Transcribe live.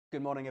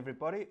Good morning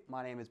everybody,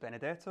 my name is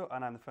Benedetto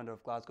and I'm the founder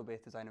of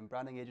Glasgow-based design and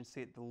branding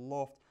agency, The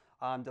Loft.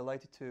 I'm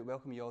delighted to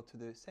welcome you all to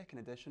the second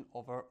edition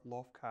of our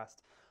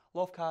LOFTCAST.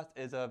 LOFTCAST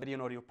is a video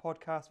and audio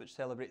podcast which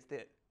celebrates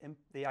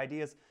the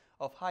ideas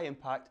of high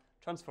impact,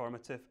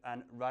 transformative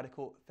and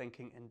radical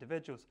thinking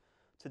individuals.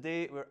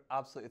 Today we're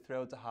absolutely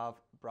thrilled to have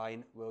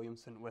Brian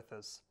Williamson with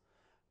us.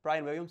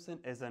 Brian Williamson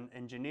is an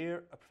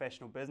engineer, a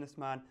professional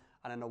businessman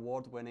and an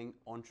award-winning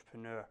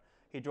entrepreneur.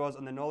 He draws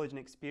on the knowledge and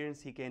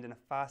experience he gained in a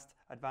fast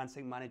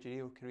advancing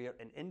managerial career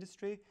in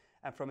industry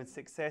and from his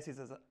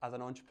successes as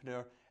an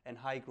entrepreneur in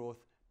high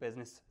growth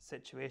business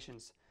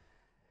situations.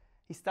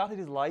 He started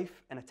his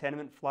life in a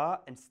tenement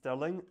flat in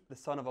Stirling, the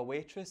son of a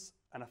waitress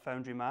and a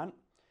foundry man.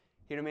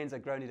 He remains a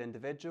grounded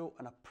individual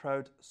and a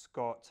proud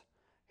Scot.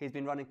 He's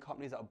been running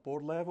companies at a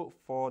board level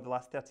for the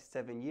last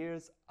 37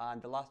 years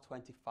and the last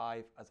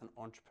 25 as an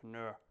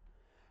entrepreneur.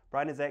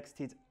 Brian has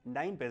exited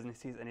 9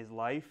 businesses in his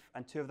life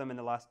and 2 of them in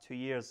the last 2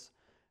 years.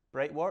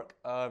 Brightwork,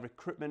 a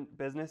recruitment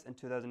business in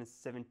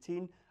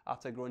 2017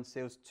 after growing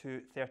sales to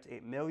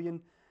 38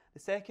 million. The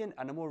second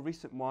and a more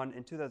recent one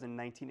in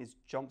 2019 is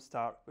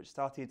Jumpstart, which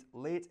started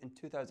late in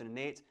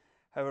 2008.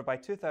 However, by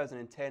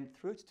 2010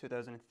 through to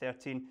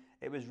 2013,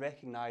 it was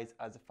recognised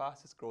as the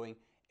fastest growing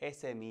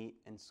SME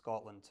in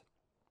Scotland.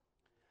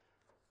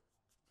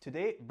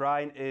 Today,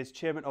 Brian is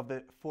chairman of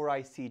the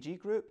 4iCG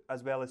Group,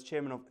 as well as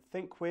chairman of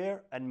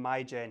Thinkware and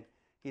MyGen.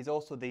 He's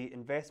also the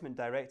investment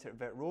director at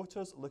Vet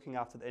Rotors, looking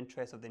after the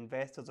interests of the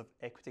investors of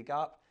Equity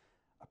Gap,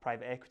 a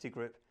private equity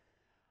group.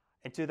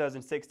 In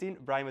 2016,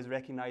 Brian was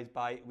recognised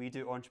by We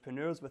Do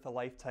Entrepreneurs with a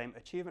Lifetime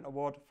Achievement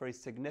Award for his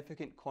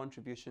significant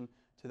contribution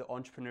to the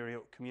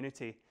entrepreneurial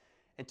community.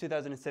 In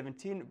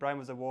 2017, Brian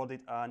was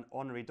awarded an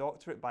honorary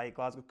doctorate by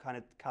Glasgow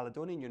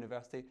Caledonian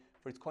University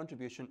for his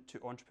contribution to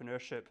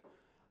entrepreneurship.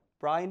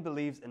 Brian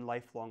believes in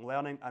lifelong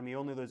learning, and we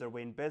only lose our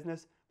way in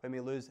business when we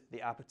lose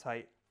the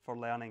appetite for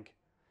learning.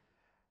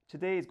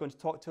 Today he's going to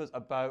talk to us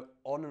about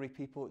ordinary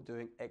people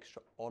doing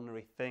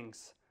extraordinary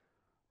things.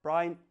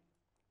 Brian,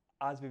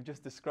 as we've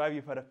just described,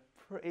 you've had a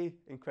pretty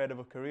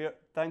incredible career.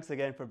 Thanks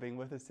again for being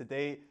with us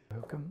today.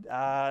 Welcome.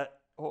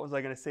 What was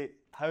I going to say?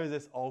 How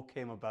this all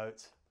came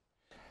about?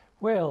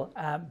 Well,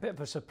 a bit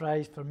of a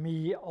surprise for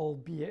me,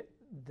 albeit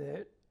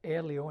that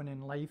early on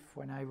in life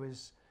when I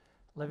was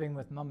living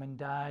with mum and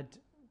dad,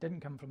 didn't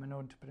come from an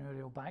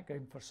entrepreneurial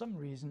background. For some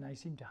reason, I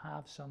seem to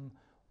have some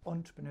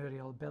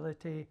entrepreneurial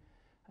ability.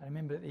 I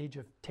remember at the age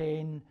of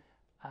 10,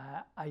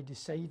 I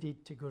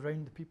decided to go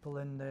around the people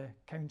in the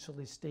council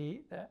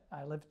estate that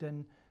I lived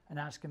in and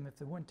ask them if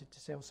they wanted to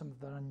sell some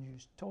of their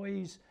unused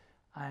toys.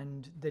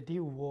 And the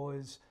deal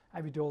was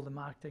I would do all the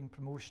marketing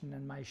promotion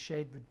and my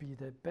shed would be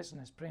the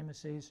business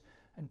premises.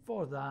 And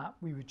for that,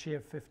 we would share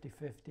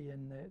 50-50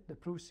 in the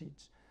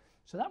proceeds.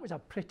 So that was a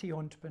pretty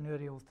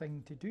entrepreneurial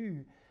thing to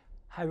do.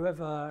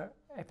 However,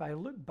 if I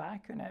look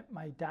back on it,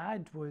 my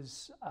dad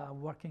was a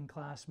working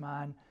class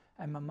man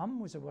and my mum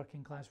was a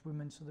working class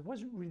woman, so there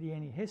wasn't really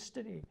any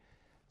history.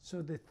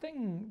 So the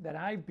thing that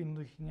I've been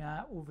looking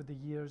at over the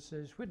years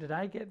is, where did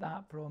I get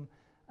that from?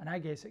 And I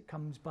guess it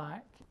comes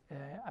back,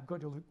 I've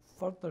got to look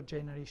further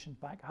generations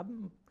back. I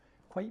haven't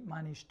quite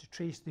managed to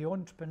trace the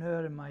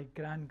entrepreneur in my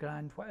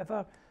grand,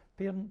 whatever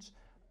parents,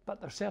 but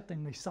there's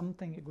certainly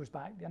something that goes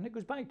back there. And it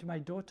goes back to my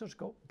daughter's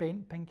got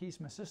bent pinkies,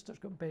 my sister's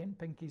got bent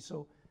pinkies,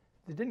 so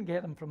they didn't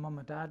get them from mum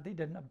and dad, they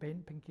didn't have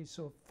bent pinkies,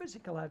 so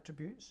physical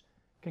attributes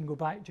can go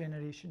back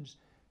generations.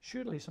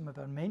 Surely some of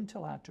our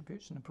mental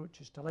attributes and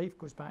approaches to life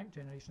goes back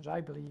generations. I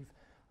believe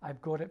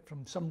I've got it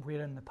from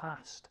somewhere in the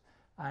past,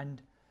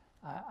 and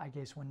I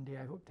guess one day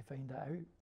I hope to find that out.